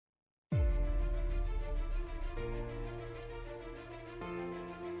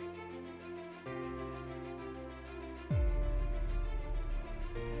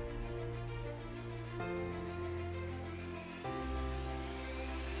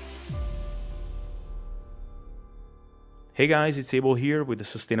Hey guys, it's Abel here with the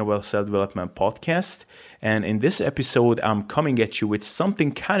Sustainable Self-Development Podcast. And in this episode, I'm coming at you with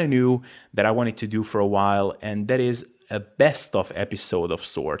something kind of new that I wanted to do for a while, and that is a best of episode of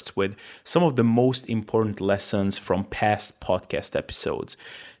sorts with some of the most important lessons from past podcast episodes.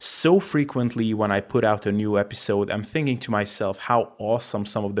 So frequently, when I put out a new episode, I'm thinking to myself how awesome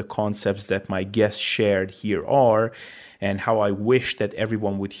some of the concepts that my guests shared here are, and how I wish that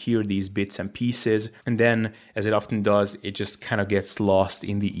everyone would hear these bits and pieces. And then, as it often does, it just kind of gets lost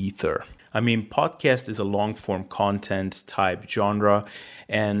in the ether. I mean, podcast is a long form content type genre,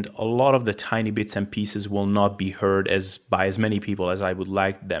 and a lot of the tiny bits and pieces will not be heard by as many people as I would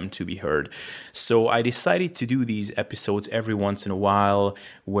like them to be heard. So I decided to do these episodes every once in a while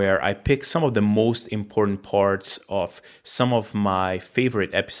where I pick some of the most important parts of some of my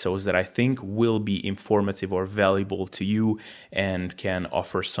favorite episodes that I think will be informative or valuable to you and can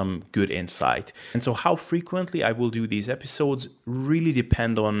offer some good insight. And so how frequently I will do these episodes really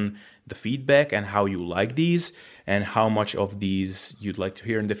depend on the feedback and how you like these and how much of these you'd like to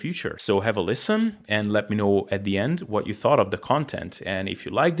hear in the future. So have a listen and let me know at the end what you thought of the content. And if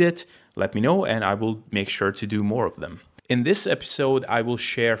you liked it, let me know and I will make sure to do more of them. In this episode, I will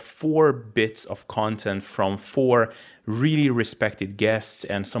share 4 bits of content from 4 really respected guests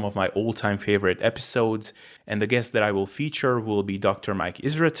and some of my all-time favorite episodes. And the guests that I will feature will be Dr. Mike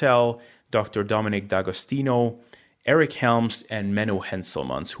Israetel, Dr. Dominic D'Agostino, Eric Helms, and Menno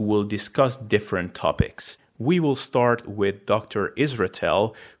Henselmans, who will discuss different topics. We will start with Dr.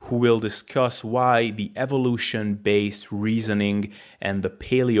 Israetel, who will discuss why the evolution-based reasoning and the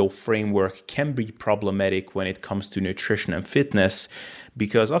paleo framework can be problematic when it comes to nutrition and fitness,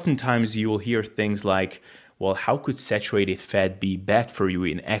 because oftentimes you will hear things like, well, how could saturated fat be bad for you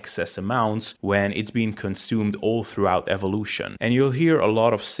in excess amounts when it's been consumed all throughout evolution? And you'll hear a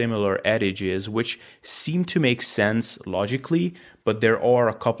lot of similar adages which seem to make sense logically, but there are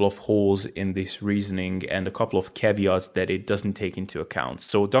a couple of holes in this reasoning and a couple of caveats that it doesn't take into account.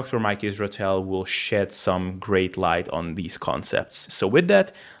 So Dr. Mike Israetel will shed some great light on these concepts. So with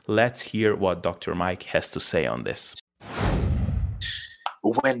that, let's hear what Dr. Mike has to say on this.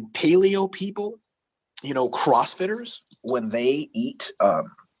 When paleo people, CrossFitters, when they eat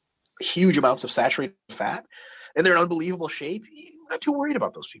huge amounts of saturated fat and they're in unbelievable shape, you're not too worried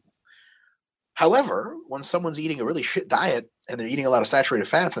about those people. However, when someone's eating a really shit diet and they're eating a lot of saturated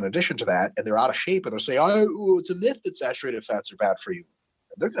fats in addition to that, and they're out of shape and they're saying, oh, it's a myth that saturated fats are bad for you,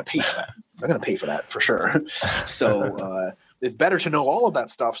 they're going to pay for that. They're going to pay for that for sure. So it's better to know all of that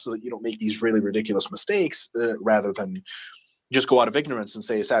stuff so that you don't make these really ridiculous mistakes rather than just go out of ignorance and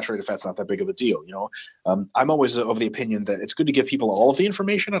say saturated fat's not that big of a deal. I'm always of the opinion that it's good to give people all of the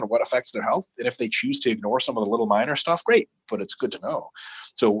information on what affects their health. And if they choose to ignore some of the little minor stuff, great, but it's good to know.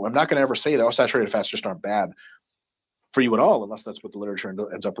 So I'm not going to ever say that saturated fats just aren't bad for you at all, unless that's what the literature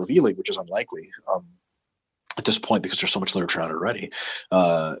ends up revealing, which is unlikely at this point because there's so much literature on it already.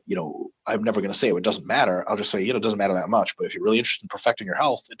 I'm never going to say it doesn't matter. I'll just say, it doesn't matter that much. But if you're really interested in perfecting your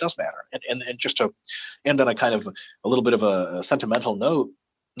health, it does matter. And just to end on a kind of a little bit of a sentimental note,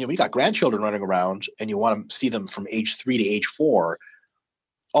 we got grandchildren running around and you want to see them from age 3 to age 4.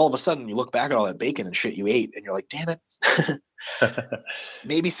 All of a sudden you look back at all that bacon and shit you ate and you're like, damn it.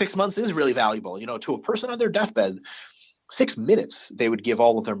 Maybe 6 months is really valuable. To a person on their deathbed, 6 minutes they would give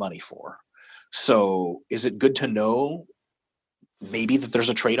all of their money for. So is it good to know maybe that there's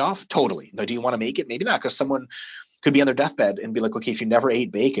a trade-off? Totally. Now, do you want to make it? Maybe not, because someone could be on their deathbed and be like, okay, if you never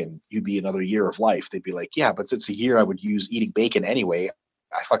ate bacon, you'd be another year of life. They'd be like, yeah, but it's a year I would use eating bacon anyway.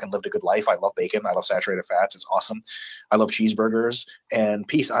 I fucking lived a good life. I love bacon. I love saturated fats. It's awesome. I love cheeseburgers. And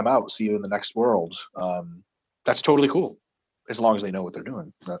peace, I'm out. See you in the next world. That's totally cool. As long as they know what they're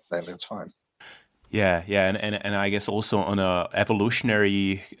doing, that's fine. Yeah, and I guess also on a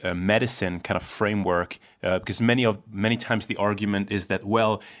evolutionary medicine kind of framework, because many times the argument is that,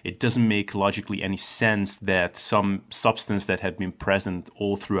 well, it doesn't make logically any sense that some substance that had been present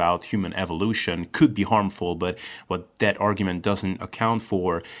all throughout human evolution could be harmful, but what that argument doesn't account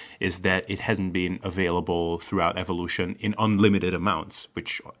for is that it hasn't been available throughout evolution in unlimited amounts,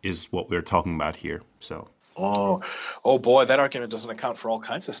 which is what we're talking about here. So. Oh boy, that argument doesn't account for all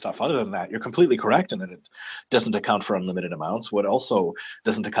kinds of stuff. Other than that, you're completely correct in that it doesn't account for unlimited amounts. What also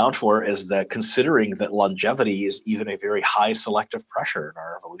doesn't account for is that considering that longevity is even a very high selective pressure in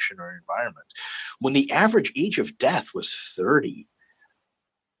our evolutionary environment. When the average age of death was 30,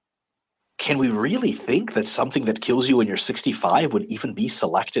 can we really think that something that kills you when you're 65 would even be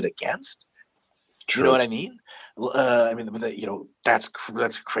selected against? True. You know what I mean? That's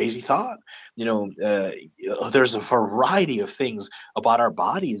a crazy thought. There's a variety of things about our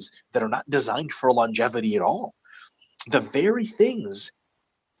bodies that are not designed for longevity at all. the very things.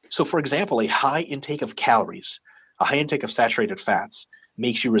 So, for example, a high intake of calories, a high intake of saturated fats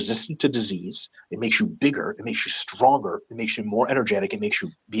makes you resistant to disease. It makes you bigger. It makes you stronger. It makes you more energetic. It makes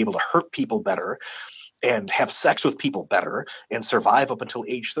you be able to hurt people better and have sex with people better and survive up until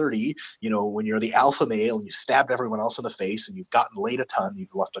age 30, when you're the alpha male and you stabbed everyone else in the face and you've gotten laid a ton,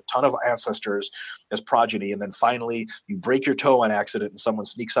 you've left a ton of ancestors as progeny, and then finally you break your toe on accident and someone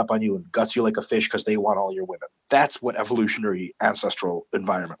sneaks up on you and guts you like a fish because they want all your women. That's what evolutionary ancestral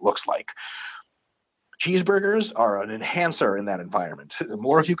environment looks like. Cheeseburgers are an enhancer in that environment. The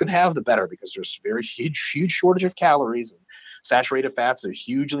more of you can have, the better, because there's very huge shortage of calories, and saturated fats are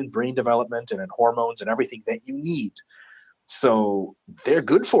huge in brain development and in hormones and everything that you need. So they're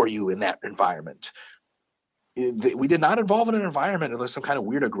good for you in that environment. We did not evolve in an environment unless some kind of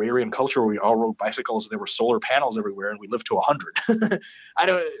weird agrarian culture where we all rode bicycles and there were solar panels everywhere and we lived to 100.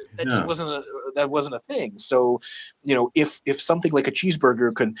 That wasn't a thing. So, if something like a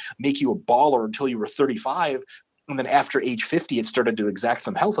cheeseburger could make you a baller until you were 35, and then after age 50 it started to exact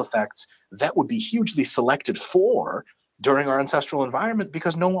some health effects, that would be hugely selected for during our ancestral environment,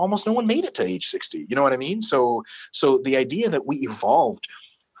 because almost no one made it to age 60. You know what I mean? So the idea that we evolved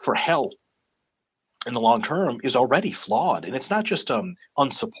for health in the long term is already flawed, and it's not just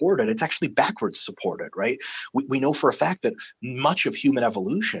unsupported, it's actually backwards supported, right? We know for a fact that much of human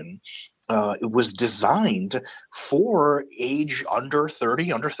evolution was designed for age under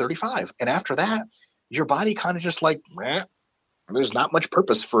 30, under 35, and after that your body kind of just like, there's not much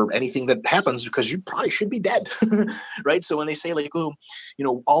purpose for anything that happens because you probably should be dead. Right? So when they say like,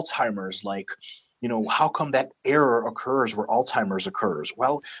 Alzheimer's, like, how come that error occurs where Alzheimer's occurs?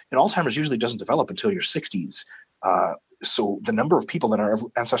 Well, Alzheimer's usually doesn't develop until your 60s. So the number of people in our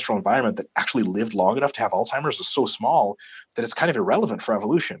ancestral environment that actually lived long enough to have Alzheimer's is so small that it's kind of irrelevant for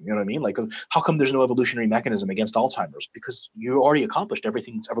evolution. You know what I mean? Like, how come there's no evolutionary mechanism against Alzheimer's? Because you already accomplished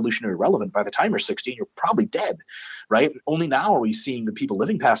everything that's evolutionary relevant. By the time you're 60, you're probably dead, right? Only now are we seeing the people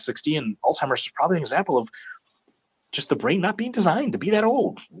living past 60, and Alzheimer's is probably an example of just the brain not being designed to be that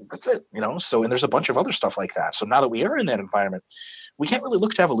old. That's it, So, and there's a bunch of other stuff like that. So now that we are in that environment, we can't really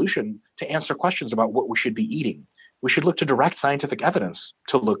look to evolution to answer questions about what we should be eating. We should look to direct scientific evidence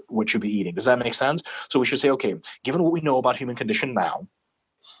to look what should be eating. Does that make sense? So we should say, okay, given what we know about human condition now,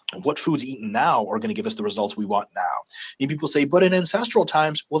 what foods eaten now are going to give us the results we want now. And people say, but in ancestral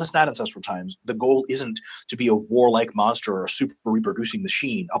times, well, that's not ancestral times. The goal isn't to be a warlike monster or a super reproducing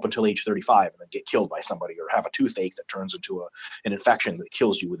machine up until age 35 and then get killed by somebody or have a toothache that turns into an infection that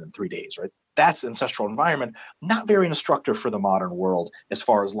kills you within 3 days, right? That's ancestral environment, not very instructive for the modern world as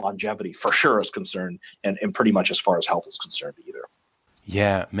far as longevity for sure is concerned, and pretty much as far as health is concerned either.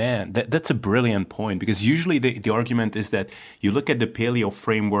 Yeah, man, that's a brilliant point, because usually the argument is that you look at the paleo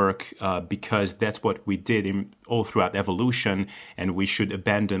framework because that's what we did all throughout evolution, and we should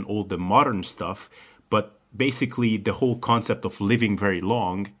abandon all the modern stuff. But basically, the whole concept of living very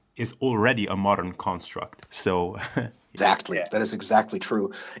long is already a modern construct. So exactly, yeah. That is exactly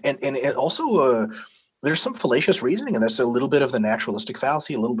true, and it also. There's some fallacious reasoning, and there's a little bit of the naturalistic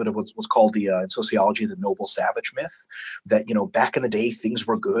fallacy, a little bit of what's called in sociology, the noble savage myth, that, back in the day, things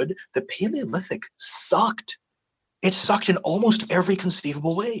were good. The Paleolithic sucked. It sucked in almost every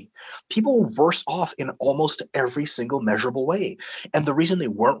conceivable way. People were worse off in almost every single measurable way. And the reason they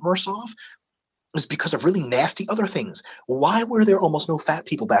weren't worse off is because of really nasty other things. Why were there almost no fat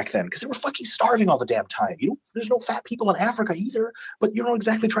people back then? Because they were fucking starving all the damn time. There's no fat people in Africa either, but you don't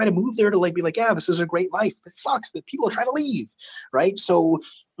exactly try to move there to be like, yeah, this is a great life. It sucks that people are trying to leave, right? So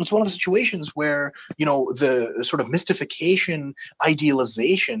it's one of the situations where, the sort of mystification,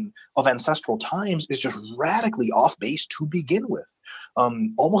 idealization of ancestral times is just radically off base to begin with.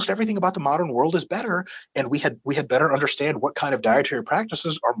 Almost everything about the modern world is better, and we had better understand what kind of dietary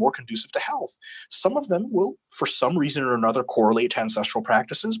practices are more conducive to health. Some of them will, for some reason or another, correlate to ancestral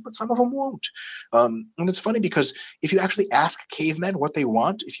practices, but some of them won't. And it's funny because if you actually ask cavemen what they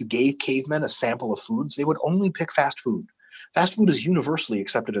want, if you gave cavemen a sample of foods, they would only pick fast food. Fast food is universally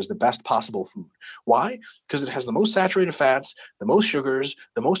accepted as the best possible food. Why? Because it has the most saturated fats, the most sugars,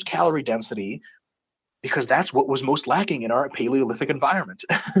 the most calorie density, because that's what was most lacking in our Paleolithic environment.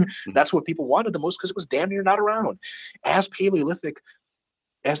 That's what people wanted the most because it was damn near not around. As Paleolithic,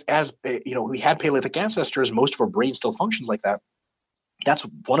 as we had Paleolithic ancestors, most of our brain still functions like that. That's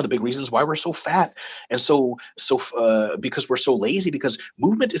one of the big reasons why we're so fat and so because we're so lazy, because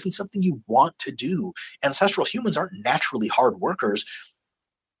movement isn't something you want to do. Ancestral humans aren't naturally hard workers.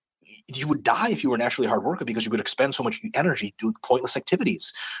 You would die if you were a naturally hard worker because you would expend so much energy doing pointless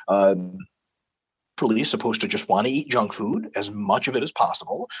activities. naturally supposed to just want to eat junk food, as much of it as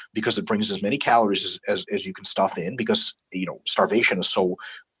possible, because it brings as many calories as you can stuff in, because starvation is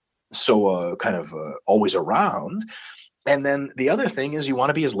so always around. And then the other thing is you want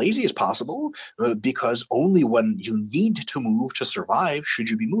to be as lazy as possible, because only when you need to move to survive should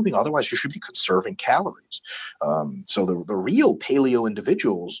you be moving. Otherwise, you should be conserving calories. So the real paleo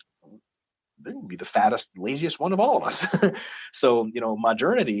individuals, they would be the fattest, laziest one of all of us. So,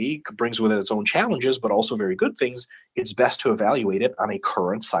 modernity brings with it its own challenges, but also very good things. It's best to evaluate it on a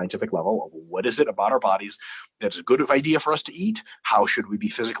current scientific level of what is it about our bodies that's a good idea for us to eat? How should we be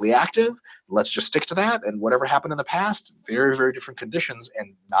physically active? Let's just stick to that. And whatever happened in the past, very, very different conditions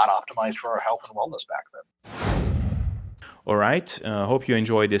and not optimized for our health and wellness back then. All right, hope you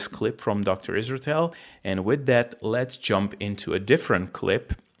enjoyed this clip from Dr. Israetel. And with that, let's jump into a different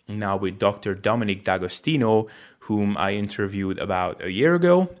clip now with Dr. Dominic D'Agostino, whom I interviewed about a year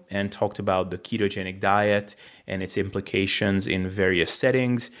ago and talked about the ketogenic diet and its implications in various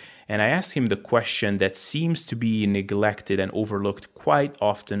settings. And I asked him the question that seems to be neglected and overlooked quite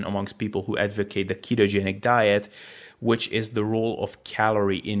often amongst people who advocate the ketogenic diet, which is the role of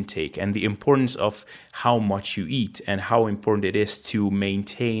calorie intake and the importance of how much you eat and how important it is to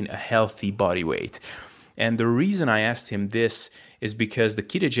maintain a healthy body weight. And the reason I asked him this is because the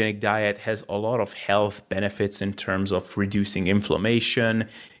ketogenic diet has a lot of health benefits in terms of reducing inflammation,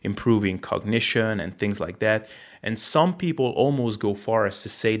 improving cognition, and things like that. And some people almost go far as to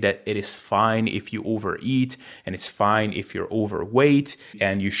say that it is fine if you overeat, and it's fine if you're overweight,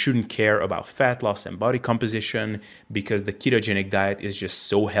 and you shouldn't care about fat loss and body composition because the ketogenic diet is just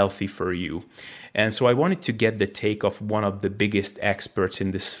so healthy for you. And so I wanted to get the take of one of the biggest experts in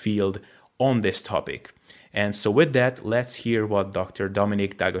this field on this topic. And so with that, let's hear what Dr.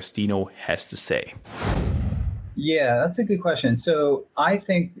 Dominic D'Agostino has to say. Yeah, that's a good question. So I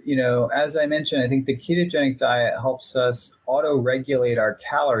think, as I mentioned, I think the ketogenic diet helps us auto-regulate our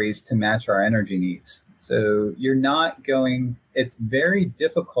calories to match our energy needs. So it's very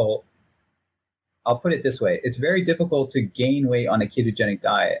difficult. I'll put it this way. It's very difficult to gain weight on a ketogenic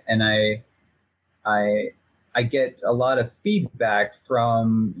diet. And I get a lot of feedback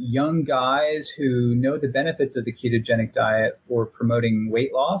from young guys who know the benefits of the ketogenic diet for promoting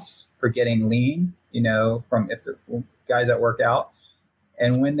weight loss, for getting lean, from if the guys that work out.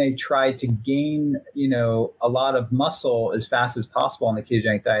 And when they try to gain, a lot of muscle as fast as possible on the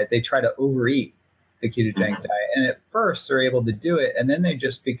ketogenic diet, they try to overeat the ketogenic diet. And at first they're able to do it. And then they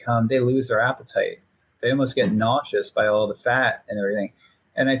lose their appetite. They almost get nauseous by all the fat and everything.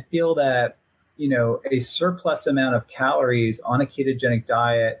 And I feel that, a surplus amount of calories on a ketogenic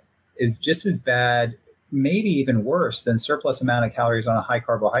diet is just as bad, maybe even worse than surplus amount of calories on a high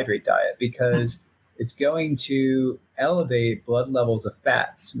carbohydrate diet, because it's going to elevate blood levels of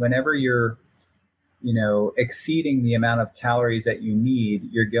fats. Whenever you're, exceeding the amount of calories that you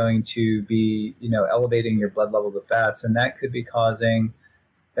need, you're going to be, elevating your blood levels of fats. And that could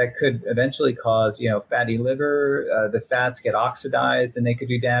eventually cause, fatty liver, the fats get oxidized and they could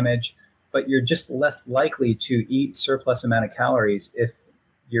do damage. But you're just less likely to eat surplus amount of calories if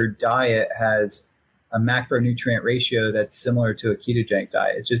your diet has a macronutrient ratio that's similar to a ketogenic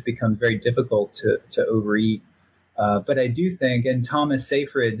diet. It just becomes very difficult to overeat. But I do think, and Thomas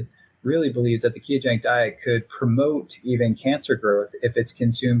Seyfried really believes that the ketogenic diet could promote even cancer growth if it's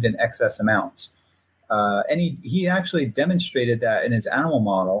consumed in excess amounts. And he actually demonstrated that in his animal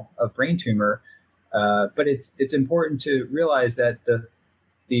model of brain tumor. But it's important to realize that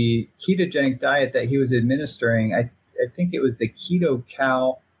the ketogenic diet that he was administering, I think it was the Keto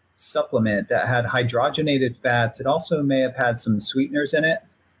Cow supplement that had hydrogenated fats. It also may have had some sweeteners in it,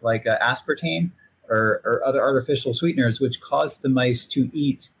 like aspartame or other artificial sweeteners, which caused the mice to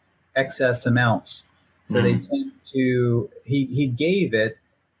eat excess amounts. So they tend to, he gave it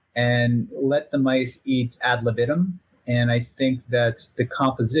and let the mice eat ad libitum. And I think that the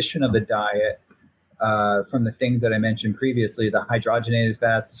composition of the diet, from the things that I mentioned previously, the hydrogenated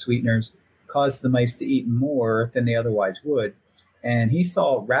fats, the sweeteners, caused the mice to eat more than they otherwise would. And he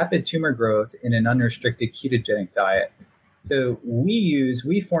saw rapid tumor growth in an unrestricted ketogenic diet. So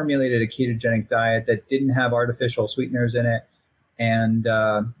we formulated a ketogenic diet that didn't have artificial sweeteners in it, and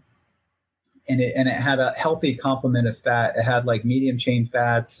it had a healthy complement of fat. It had like medium chain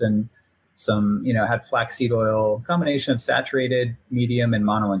fats and some, had flaxseed oil, combination of saturated, medium, and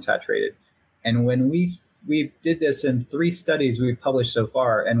monounsaturated. And when we did this in 3 studies we've published so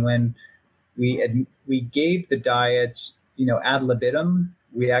far, and when we gave the diet, ad libitum,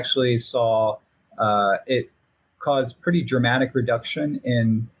 we actually saw it caused pretty dramatic reduction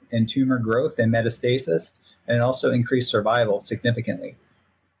in tumor growth and metastasis, and it also increased survival significantly.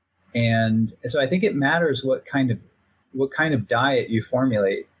 And so I think it matters what kind of diet you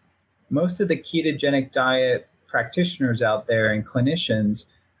formulate. Most of the ketogenic diet practitioners out there and clinicians,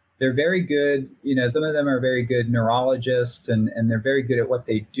 they're very good. Some of them are very good neurologists, and they're very good at what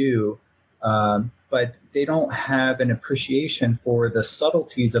they do. But they don't have an appreciation for the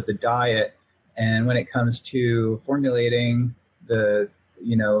subtleties of the diet. And when it comes to formulating the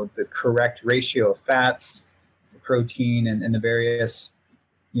correct ratio of fats, protein, and the various,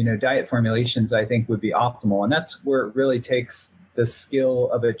 diet formulations, I think would be optimal. And that's where it really takes the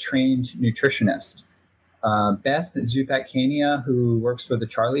skill of a trained nutritionist. Beth Zupac-Kania, who works for the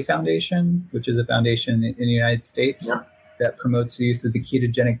Charlie Foundation, which is a foundation in the United States that promotes the use of the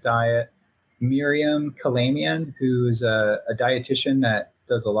ketogenic diet. Miriam Kalamian, who's a dietitian that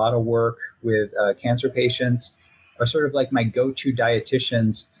does a lot of work with cancer patients, are sort of like my go-to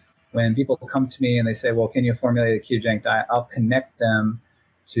dietitians. When people come to me and they say, well, can you formulate a ketogenic diet? I'll connect them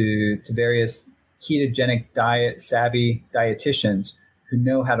to various ketogenic diet savvy dietitians who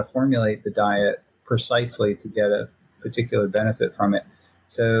know how to formulate the diet precisely to get a particular benefit from it.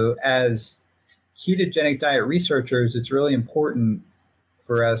 So as ketogenic diet researchers, it's really important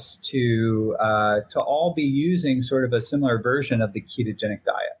for us to all be using sort of a similar version of the ketogenic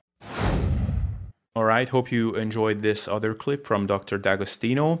diet. All right, hope you enjoyed this other clip from Dr.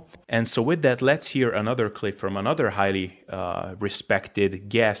 D'Agostino. And so with that, let's hear another clip from another highly respected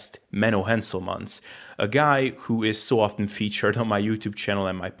guest, Menno Henselmans, a guy who is so often featured on my YouTube channel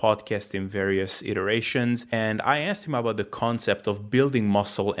and my podcast in various iterations. And I asked him about the concept of building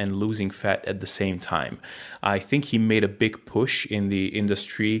muscle and losing fat at the same time. I think he made a big push in the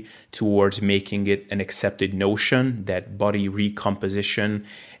industry towards making it an accepted notion that body recomposition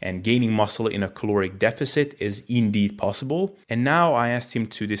and gaining muscle in a caloric deficit is indeed possible. And now I asked him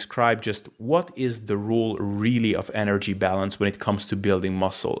to describe just what is the role really of energy balance when it comes to building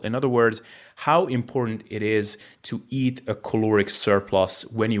muscle. In other words, how important it is to eat a caloric surplus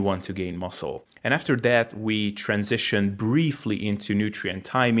when you want to gain muscle. And after that, we transitioned briefly into nutrient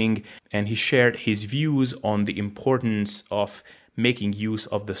timing, and he shared his views on the importance of making use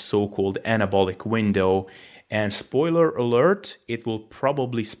of the so-called anabolic window. And spoiler alert, it will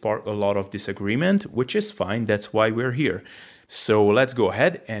probably spark a lot of disagreement, which is fine. That's why we're here. So let's go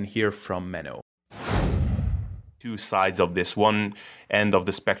ahead and hear from Menno. Two sides of this. One end of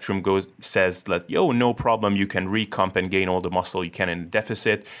the spectrum says that, no problem, you can recomp and gain all the muscle you can in a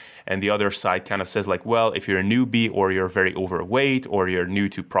deficit. And the other side kind of says like, well, if you're a newbie or you're very overweight or you're new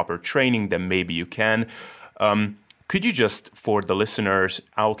to proper training, then maybe you can. Could you just, for the listeners,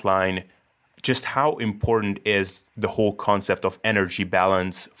 outline just how important is the whole concept of energy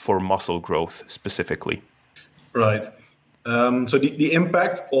balance for muscle growth specifically? Right. So the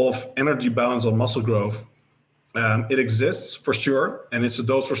impact of energy balance on muscle growth, it exists for sure, and it's a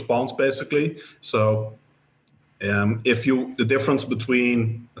dose response basically. So the difference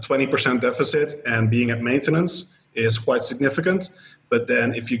between a 20% deficit and being at maintenance is quite significant. But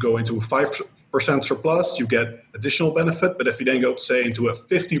then if you go into a 5% surplus, you get additional benefit. But if you then go, say, into a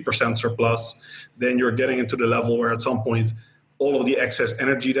 50% surplus, then you're getting into the level where at some point all of the excess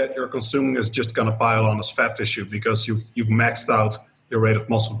energy that you're consuming is just going to pile on as fat tissue because you've maxed out your rate of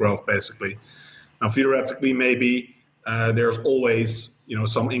muscle growth basically. Now, theoretically, maybe there's always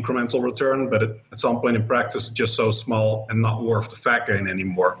some incremental return, but at some point in practice, it's just so small and not worth the fat gain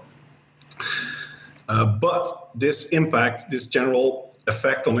anymore. But this impact, this general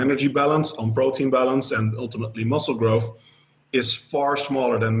effect on energy balance, on protein balance, and ultimately muscle growth is far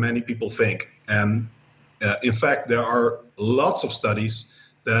smaller than many people think. And in fact, there are lots of studies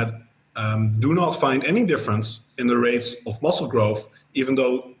that do not find any difference in the rates of muscle growth, even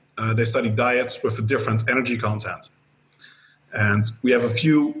though they study diets with a different energy content. And we have a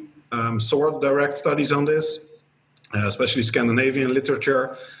few sort of direct studies on this, especially Scandinavian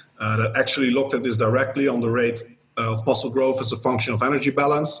literature, that actually looked at this directly on the rate of muscle growth as a function of energy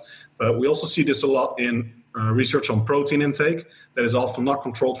balance. But we also see this a lot in research on protein intake that is often not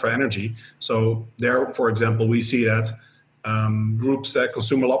controlled for energy. So there, for example, we see that groups that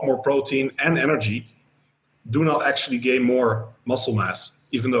consume a lot more protein and energy do not actually gain more muscle mass,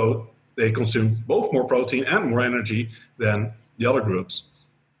 even though they consume both more protein and more energy than the other groups.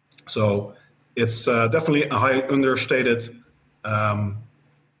 So it's definitely a high understated,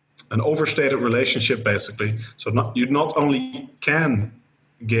 an overstated relationship, basically. So you not only can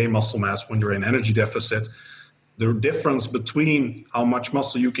gain muscle mass when you're in energy deficit, the difference between how much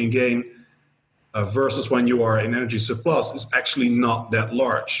muscle you can gain versus when you are in energy surplus is actually not that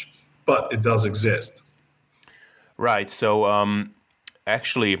large, but it does exist. Right. So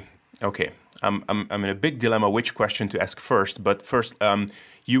actually, okay, I'm in a big dilemma which question to ask first. But first,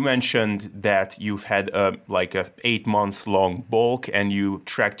 you mentioned that you've had a 8-month-long bulk and you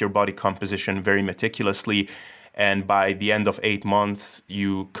tracked your body composition very meticulously. And by the end of 8 months,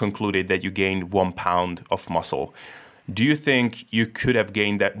 you concluded that you gained 1 pound of muscle. Do you think you could have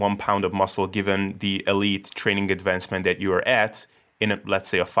gained that 1 pound of muscle given the elite training advancement that you are at in, let's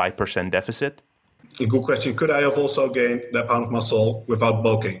say, a 5% deficit? A good question. Could I have also gained that pound of muscle without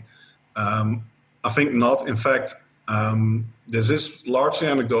bulking? I think not. In fact, this is largely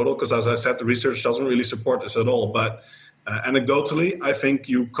anecdotal because, as I said, the research doesn't really support this at all. But anecdotally, I think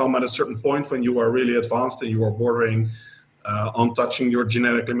you come at a certain point when you are really advanced and you are bordering on touching your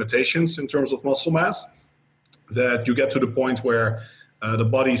genetic limitations in terms of muscle mass, that you get to the point where the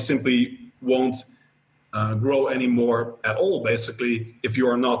body simply won't grow anymore at all, basically, if you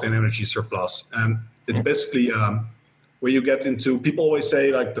are not in energy surplus. And it's basically where you get into, people always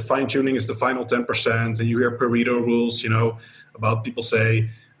say like the fine tuning is the final 10%, and you hear Pareto rules, about people say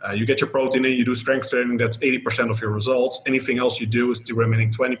you get your protein in, you do strength training, that's 80% of your results. Anything else you do is the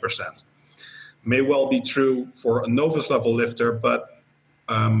remaining 20%. May well be true for a novice level lifter, but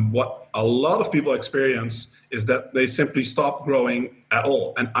what a lot of people experience is that they simply stop growing at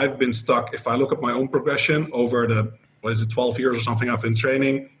all. And I've been stuck. If I look at my own progression over the, 12 years or something I've been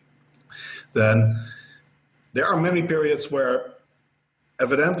training, then there are many periods where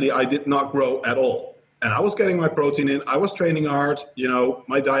evidently I did not grow at all. And I was getting my protein in, I was training hard,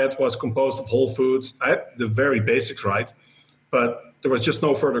 my diet was composed of whole foods. I had the very basics right, but there was just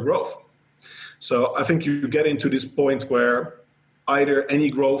no further growth. So I think you get into this point where either any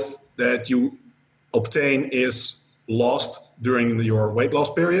growth that you obtain is lost during your weight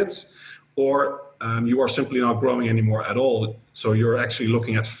loss periods, or you are simply not growing anymore at all. So you're actually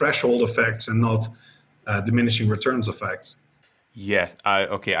looking at threshold effects and not diminishing returns effects. Yeah,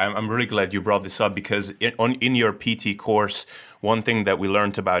 I'm really glad you brought this up because in your PT course, one thing that we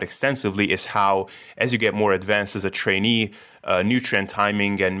learned about extensively is how, as you get more advanced as a trainee, nutrient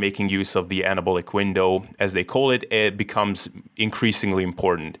timing and making use of the anabolic window, as they call it, it becomes increasingly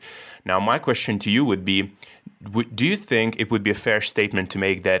important. Now, my question to you would be, do you think it would be a fair statement to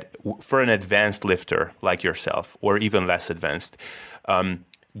make that for an advanced lifter like yourself, or even less advanced,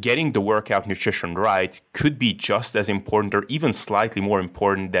 getting the workout nutrition right could be just as important or even slightly more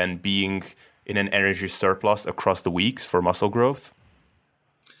important than being in an energy surplus across the weeks for muscle growth?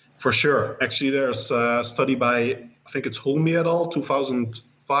 For sure. Actually, there's a study by, I think it's Hulme et al.,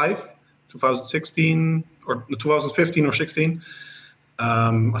 2005, 2016, or 2015 or 16.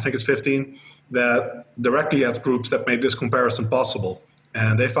 I think it's 15, that directly had groups that made this comparison possible.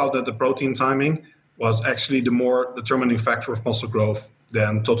 And they found that the protein timing was actually the more determining factor of muscle growth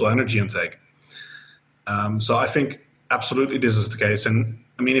than total energy intake. So I think absolutely this is the case. And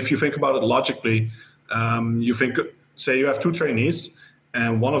I mean, if you think about it logically, you think, say you have two trainees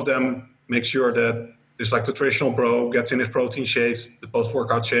and one of them makes sure that it's like the traditional bro, gets in his protein shakes, the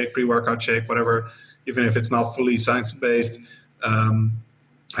post-workout shake, pre-workout shake, whatever, even if it's not fully science-based,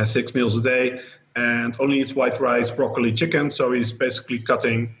 has 6 meals a day and only eats white rice, broccoli, chicken. So he's basically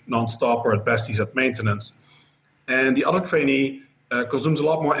cutting nonstop, or at best he's at maintenance. And the other trainee consumes a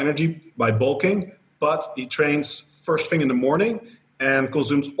lot more energy by bulking, but he trains first thing in the morning and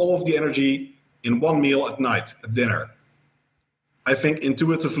consumes all of the energy in one meal at night, at dinner. I think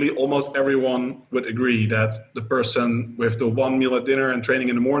intuitively almost everyone would agree that the person with the one meal at dinner and training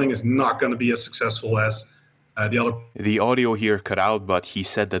in the morning is not going to be as successful as the other. The audio here cut out, but he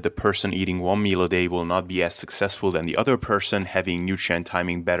said that the person eating one meal a day will not be as successful than the other person having nutrient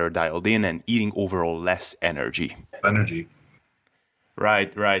timing better dialed in and eating overall less energy.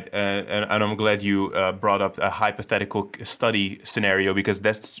 Right. And I'm glad you brought up a hypothetical study scenario, because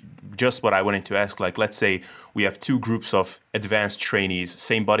that's just what I wanted to ask. Like, let's say we have two groups of advanced trainees,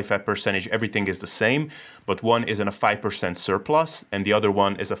 same body fat percentage, everything is the same, but one is in a 5% surplus and the other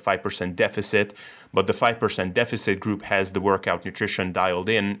one is a 5% deficit. But the 5% deficit group has the workout nutrition dialed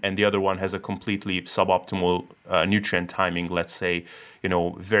in, and the other one has a completely suboptimal nutrient timing, let's say,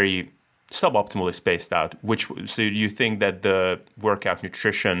 very suboptimally spaced out. So do you think that the workout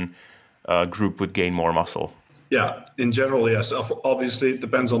nutrition group would gain more muscle? Yeah, in general, yes. Obviously, it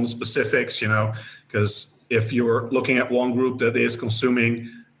depends on the specifics, because if you're looking at one group that is consuming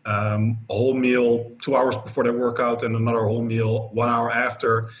a whole meal 2 hours before their workout and another whole meal 1 hour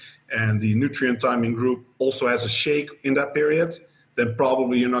after, and the nutrient timing group also has a shake in that period, then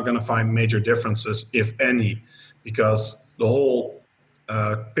probably you're not going to find major differences, if any, because the whole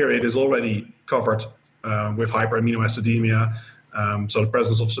period is already covered with hyperaminoacidemia, so the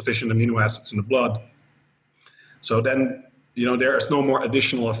presence of sufficient amino acids in the blood. So then, there is no more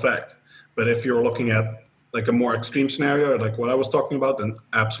additional effect. But if you're looking at like a more extreme scenario, like what I was talking about, then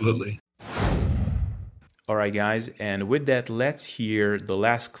absolutely. All right, guys, and with that, let's hear the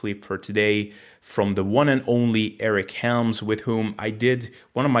last clip for today from the one and only Eric Helms, with whom I did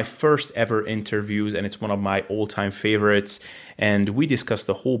one of my first ever interviews, and it's one of my all-time favorites. And we discussed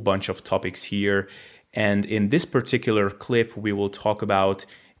a whole bunch of topics here. And in this particular clip, we will talk about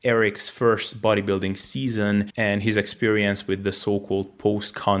Eric's first bodybuilding season and his experience with the so-called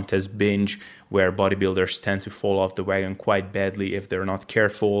post-contest binge, where bodybuilders tend to fall off the wagon quite badly if they're not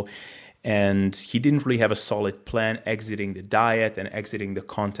careful. And he didn't really have a solid plan exiting the diet and exiting the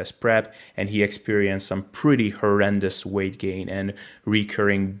contest prep, and he experienced some pretty horrendous weight gain and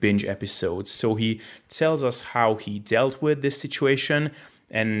recurring binge episodes. So he tells us how he dealt with this situation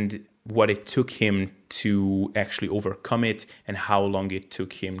and what it took him to actually overcome it and how long it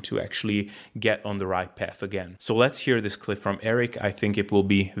took him to actually get on the right path again. So let's hear this clip from Eric. I think it will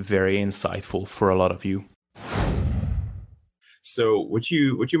be very insightful for a lot of you. So would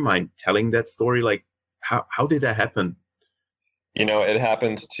you mind telling that story? Like, how did that happen? You know, it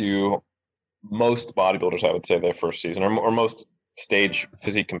happens to most bodybuilders, I would say, their first season, or most stage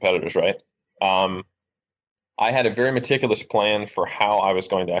physique competitors, right? I had a very meticulous plan for how I was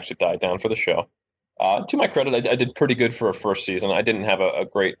going to actually diet down for the show. To my credit, I did pretty good for a first season. I didn't have a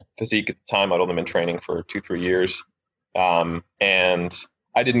great physique at the time. I'd only been training for 2-3 years. And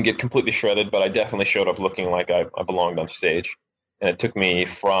I didn't get completely shredded, but I definitely showed up looking like I belonged on stage. And it took me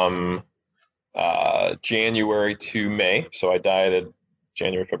from January to May. So I dieted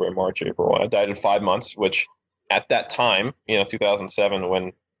January, February, March, April. I dieted 5 months, which at that time, 2007,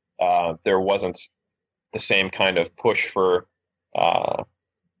 when there wasn't the same kind of push for a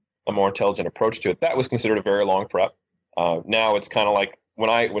more intelligent approach to it, that was considered a very long prep. Now it's kind of like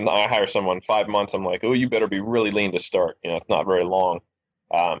when I hire someone 5 months, I'm like, oh, you better be really lean to start. It's not very long,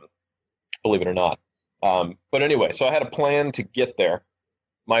 believe it or not. But anyway, so I had a plan to get there.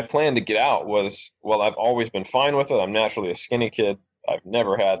 My plan to get out was, well, I've always been fine with it. I'm naturally a skinny kid. I've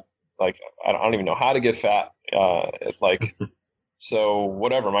never had, I don't even know how to get fat. So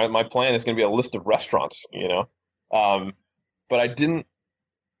whatever, my plan is going to be a list of restaurants, but I didn't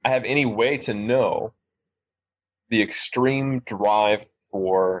have any way to know the extreme drive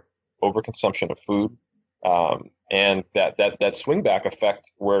for overconsumption of food, and that swing back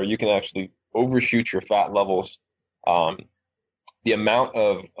effect where you can actually overshoot your fat levels. The amount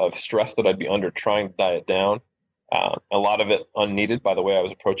of stress that I'd be under trying to diet down, a lot of it unneeded by the way I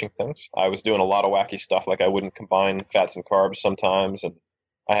was approaching things. I was doing a lot of wacky stuff, like I wouldn't combine fats and carbs sometimes, and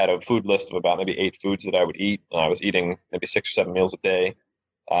I had a food list of about maybe 8 foods that I would eat, and I was eating maybe 6 or 7 meals a day,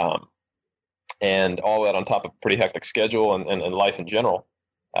 and all that on top of a pretty hectic schedule and life in general.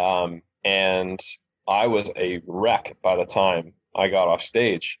 And I was a wreck by the time I got off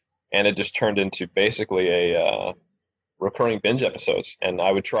stage, and it just turned into basically a recurring binge episodes. And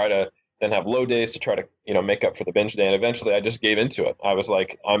I would try to then have low days to try to make up for the binge day, and eventually I just gave into it. I was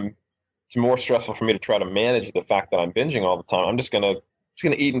like, it's more stressful for me to try to manage the fact that I'm binging all the time. I'm just gonna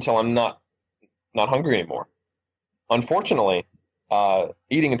eat until I'm not hungry anymore. Unfortunately,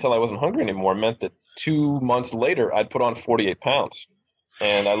 eating until I wasn't hungry anymore meant that 2 months later I'd put on 48 pounds.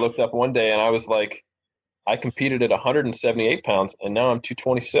 And I looked up one day and I was like, I competed at 178 pounds and now I'm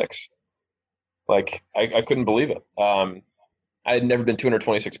 226. Like, I couldn't believe it. I had never been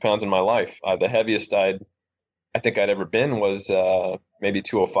 226 pounds in my life. The heaviest I think I'd ever been was maybe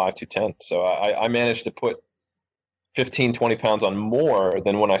 205, 210. So I managed to put 15, 20 pounds on more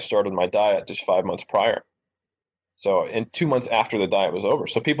than when I started my diet just 5 months prior. So in 2 months after the diet was over.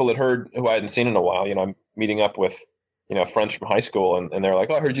 So people had heard, who I hadn't seen in a while, I'm meeting up with, friends from high school, and they're like,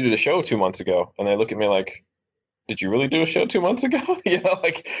 oh, I heard you did a show 2 months ago. And they look at me like, did you really do a show 2 months ago?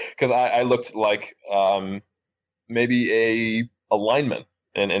 Because I looked like maybe a lineman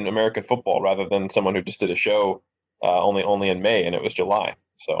in American football rather than someone who just did a show only in May and it was July.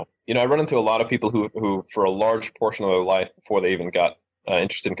 So, I run into a lot of people who for a large portion of their life before they even got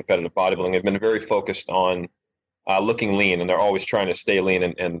interested in competitive bodybuilding have been very focused on looking lean, and they're always trying to stay lean,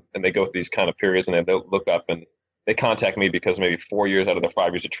 and they go through these kind of periods, and they look up and they contact me because maybe 4 years out of their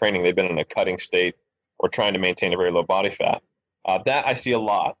 5 years of training, they've been in a cutting state or trying to maintain a very low body fat. That I see a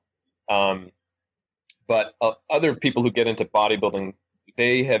lot. But other people who get into bodybuilding,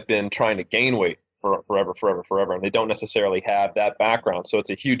 they have been trying to gain weight forever, and they don't necessarily have that background. So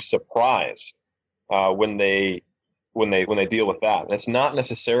it's a huge surprise when they deal with that. And it's not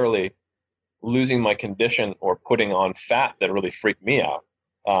necessarily losing my condition or putting on fat that really freaked me out,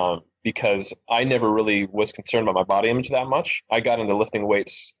 because I never really was concerned about my body image that much. I got into lifting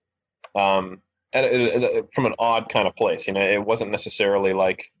weights from an odd kind of place. It wasn't necessarily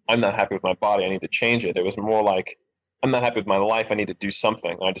like, I'm not happy with my body, I need to change it. It was more like, I'm not happy with my life, I need to do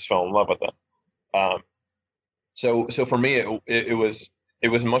something. And I just fell in love with it. So for me, it was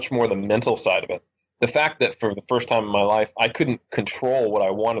much more the mental side of it. The fact that for the first time in my life, I couldn't control what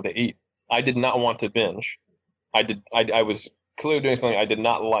I wanted to eat. I did not want to binge. I was clearly doing something I did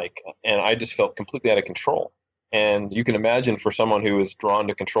not like, and I just felt completely out of control. And you can imagine, for someone who is drawn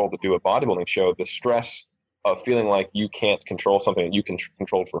to control to do a bodybuilding show, the stress of feeling like you can't control something that you can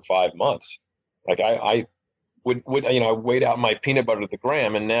control for 5 months. Like I weighed out my peanut butter to the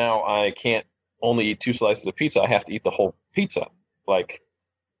gram, and now I can't only eat 2 slices of pizza. I have to eat the whole pizza. Like,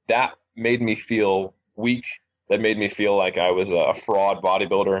 that made me feel weak. That made me feel like I was a fraud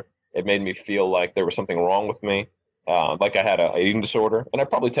bodybuilder. It made me feel like there was something wrong with me, like I had an eating disorder, and I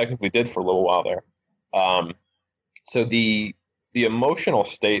probably technically did for a little while there. So the emotional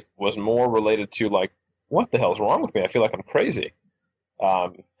state was more related to, like, what the hell's wrong with me? I feel like I'm crazy,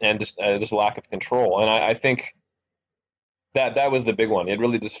 and just lack of control. And I think that was the big one. It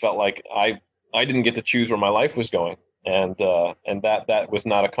really just felt like I didn't get to choose where my life was going, and that was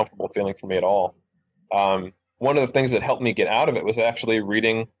not a comfortable feeling for me at all. One of the things that helped me get out of it was actually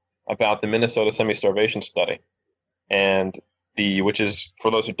reading about the Minnesota semi-starvation study, and which is, for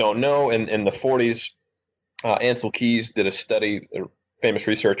those who don't know, in the 40s, Ansel Keys did a study, a famous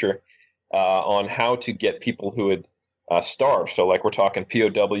researcher, on how to get people who had starved. So, like, we're talking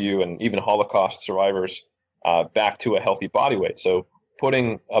POW and even Holocaust survivors back to a healthy body weight. So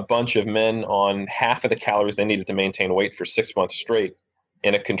putting a bunch of men on half of the calories they needed to maintain weight for 6 months straight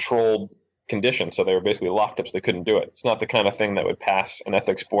in a controlled condition. So they were basically locked up, so they couldn't do it. It's not the kind of thing that would pass an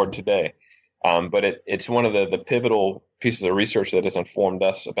ethics board today. But it's one of the pivotal pieces of research that has informed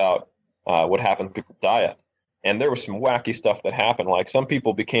us about what happened to people's diet. And there was some wacky stuff that happened. Like, some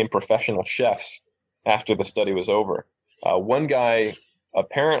people became professional chefs after the study was over. One guy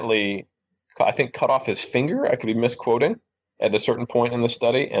apparently, I think, cut off his finger. I could be misquoting at a certain point in the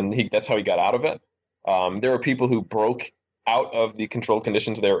study, and that's how he got out of it. There were people who broke out of the controlled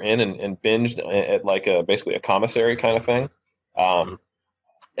conditions they were in and binged at, like, basically a commissary kind of thing.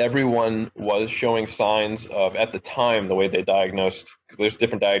 Everyone was showing signs of, at the time, the way they diagnosed, because there's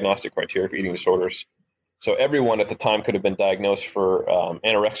different diagnostic criteria for eating disorders. So everyone at the time could have been diagnosed for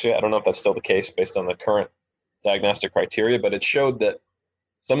anorexia. I don't know if that's still the case based on the current diagnostic criteria, but it showed that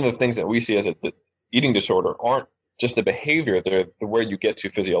some of the things that we see as the eating disorder aren't just the behavior, they're where you get to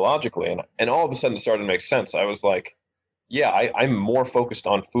physiologically. And all of a sudden it started to make sense. I was like, yeah, I'm more focused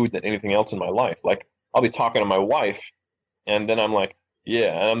on food than anything else in my life. Like, I'll be talking to my wife, and then I'm like,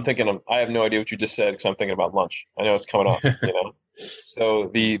 yeah, and I'm thinking, I have no idea what you just said, because I'm thinking about lunch. I know it's coming up, So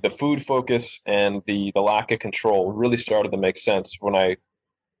the food focus and the lack of control really started to make sense when I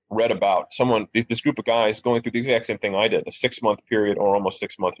read about this group of guys going through the exact same thing I did, a 6-month period, or almost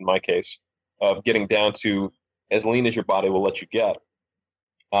 6 months in my case, of getting down to as lean as your body will let you get,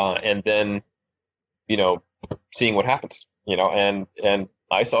 and then seeing what happens, and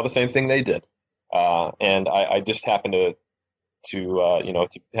I saw the same thing they did, and I just happened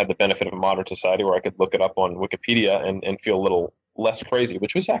to have the benefit of a modern society where I could look it up on Wikipedia and feel a little less crazy,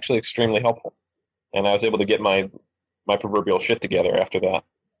 which was actually extremely helpful. And I was able to get my proverbial shit together after that.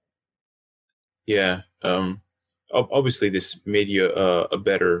 Yeah. Obviously this made you a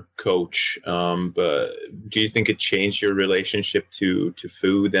better coach. But do you think it changed your relationship to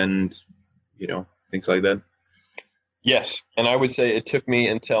food and, things like that? Yes. And I would say it took me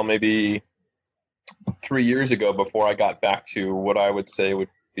until maybe 3 years ago before I got back to what I would say would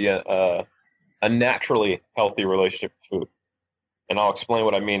be a naturally healthy relationship with food. And I'll explain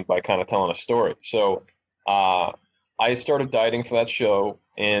what I mean by kind of telling a story. So I started dieting for that show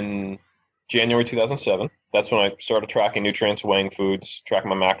in January 2007. That's when I started tracking nutrients, weighing foods, tracking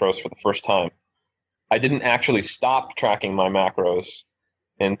my macros for the first time. I didn't actually stop tracking my macros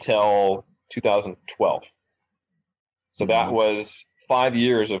until 2012. So that was 5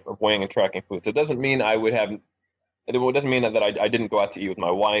 years of weighing and tracking foods. It doesn't mean I didn't go out to eat with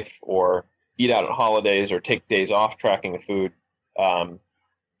my wife, or eat out at holidays, or take days off tracking the food,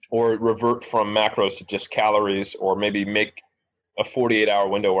 or revert from macros to just calories, or maybe make a 48-hour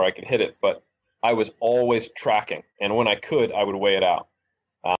window where I could hit it. But I was always tracking, and when I could, I would weigh it out.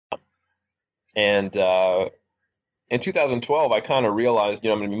 In 2012, I kind of realized,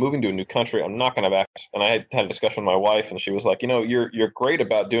 I'm going to be moving to a new country. I'm not going to have access. And I had a discussion with my wife, and she was like, you're great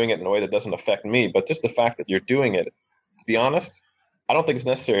about doing it in a way that doesn't affect me, but just the fact that you're doing it, to be honest, I don't think it's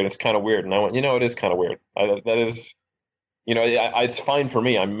necessary, and it's kind of weird. And I went, it is kind of weird. That is, it's fine for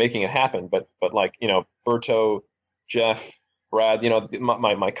me. I'm making it happen. But like, Berto, Jeff, Brad,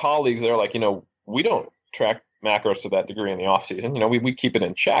 my colleagues, they're like, we don't track macros to that degree in the off season. We keep it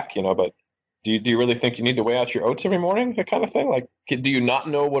in check, but do you really think you need to weigh out your oats every morning? That kind of thing. Like, do you not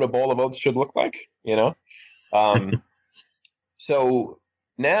know what a bowl of oats should look like? So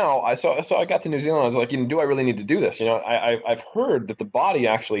now I got to New Zealand. I was like, do I really need to do this? I've heard that the body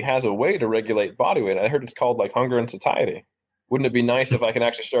actually has a way to regulate body weight. I heard it's called like hunger and satiety. Wouldn't it be nice if I could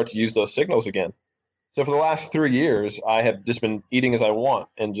actually start to use those signals again? So for the last 3 years, I have just been eating as I want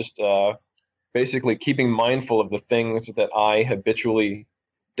and just basically keeping mindful of the things that I habitually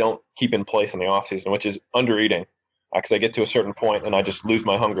don't keep in place in the off season, which is under eating. Because I get to a certain point and I just lose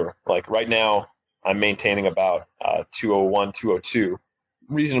my hunger. Like right now, I'm maintaining about 201, 202,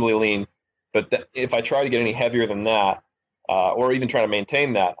 reasonably lean. But if I try to get any heavier than that, or even try to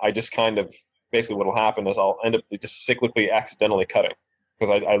maintain that, I just kind of basically what will happen is I'll end up just cyclically accidentally cutting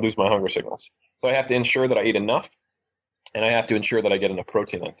because I lose my hunger signals. So I have to ensure that I eat enough, and I have to ensure that I get enough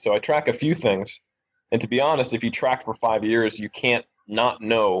protein in. So I track a few things. And to be honest, if you track for 5 years, you can't not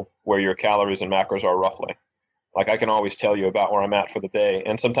know where your calories and macros are roughly. Like I can always tell you about where I'm at for the day,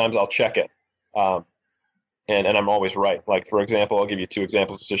 and sometimes I'll check it. And I'm always right. Like, for example, I'll give you 2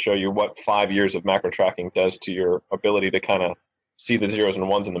 examples to show you what 5 years of macro tracking does to your ability to kind of see the zeros and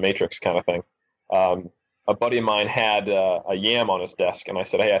ones in the matrix kind of thing. A buddy of mine had a yam on his desk, and I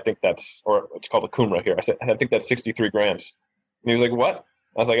said, hey, I think that's, or it's called a kumra here. I said, I think that's 63 grams. And he was like, what?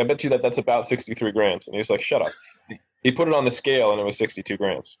 I was like, I bet you that's about 63 grams. And he was like, shut up. He put it on the scale, and it was 62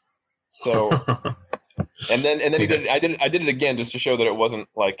 grams. So, and then he did. I did it again just to show that it wasn't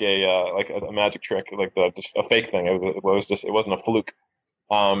like a magic trick, like just a fake thing. It wasn't a fluke.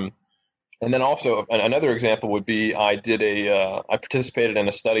 And then also another example would be I participated in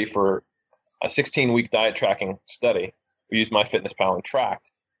a study for a 16-week diet tracking study. We used MyFitnessPal and tracked,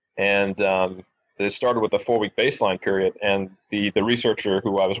 and it started with a 4-week baseline period. And the researcher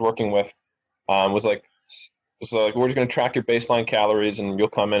who I was working with was like, we're just going to track your baseline calories, and you'll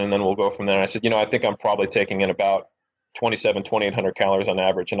come in, and then we'll go from there. And I said, I think I'm probably taking in about 2,800 calories on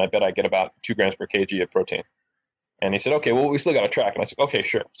average, and I bet I get about 2 grams per kg of protein. And he said, okay, well, we still got to track. And I said, okay,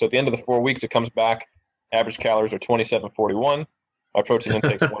 sure. So at the end of the 4 weeks, it comes back. Average calories are 2,741. My protein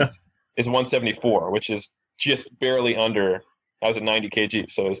intake is 174, which is just barely under. I was at 90 kg.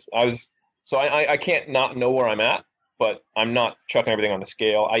 So I can't not know where I'm at, but I'm not chucking everything on the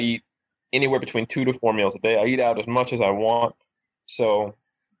scale. I eat anywhere between 2 to 4 meals a day. I eat out as much as I want. So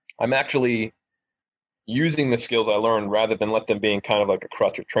I'm actually using the skills I learned rather than let them being kind of like a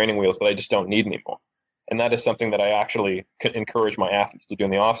crutch or training wheels that I just don't need anymore. And that is something that I actually could encourage my athletes to do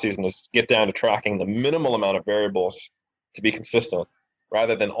in the off season, is get down to tracking the minimal amount of variables to be consistent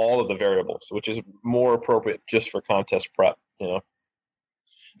rather than all of the variables, which is more appropriate just for contest prep,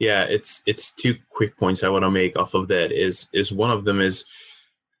 Yeah, it's 2 quick points I want to make off of that. Is one of them is,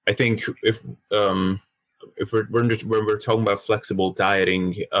 I think if we're talking about flexible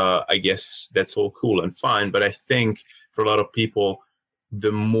dieting, I guess that's all cool and fine. But I think for a lot of people,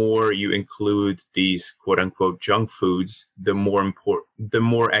 the more you include these quote unquote junk foods, the more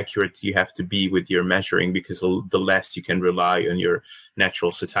accurate you have to be with your measuring, because the less you can rely on your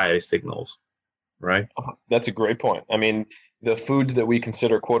natural satiety signals, right? That's a great point. I mean, the foods that we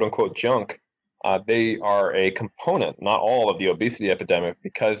consider quote unquote junk, they are a component, not all of the obesity epidemic,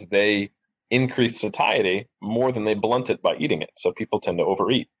 because they increase satiety more than they blunt it by eating it. So people tend to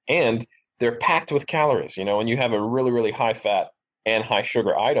overeat, and they're packed with calories. When you have a really, really high fat and high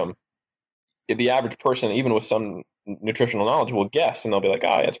sugar item, the average person, even with some nutritional knowledge, will guess, and they'll be like,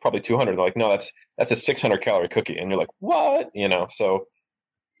 oh, it's probably 200. They're like, no, that's a 600 calorie cookie. And you're like, what? So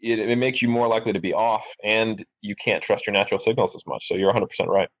it makes you more likely to be off, and you can't trust your natural signals as much. So you're 100%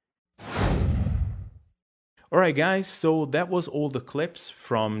 right. All right, guys, so that was all the clips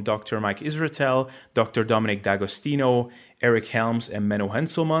from Dr. Mike Israetel, Dr. Dominic D'Agostino, Eric Helms, and Menno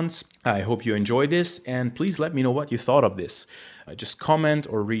Henselmans. I hope you enjoyed this, and please let me know what you thought of this. Just comment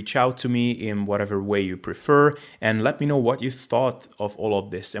or reach out to me in whatever way you prefer, and let me know what you thought of all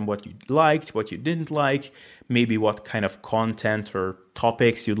of this and what you liked, what you didn't like, maybe what kind of content or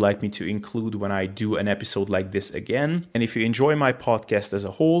topics you'd like me to include when I do an episode like this again. And if you enjoy my podcast as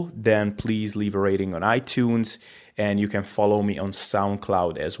a whole, then please leave a rating on iTunes, and you can follow me on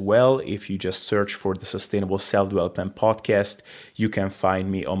SoundCloud as well. If you just search for the Sustainable Self-Development Podcast, you can find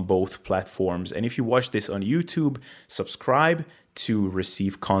me on both platforms. And if you watch this on YouTube, subscribe to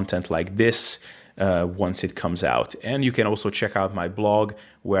receive content like this once it comes out. And you can also check out my blog,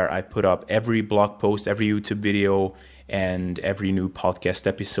 where I put up every blog post, every YouTube video, and every new podcast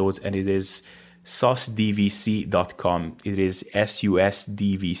episode. And it is susdvc.com. It is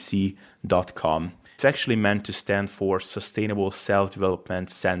susdvc.com. It's actually meant to stand for Sustainable Self-Development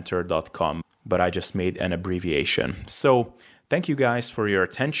Center.com. but I just made an abbreviation. So thank you guys for your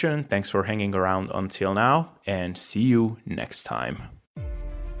attention. Thanks for hanging around until now, and see you next time.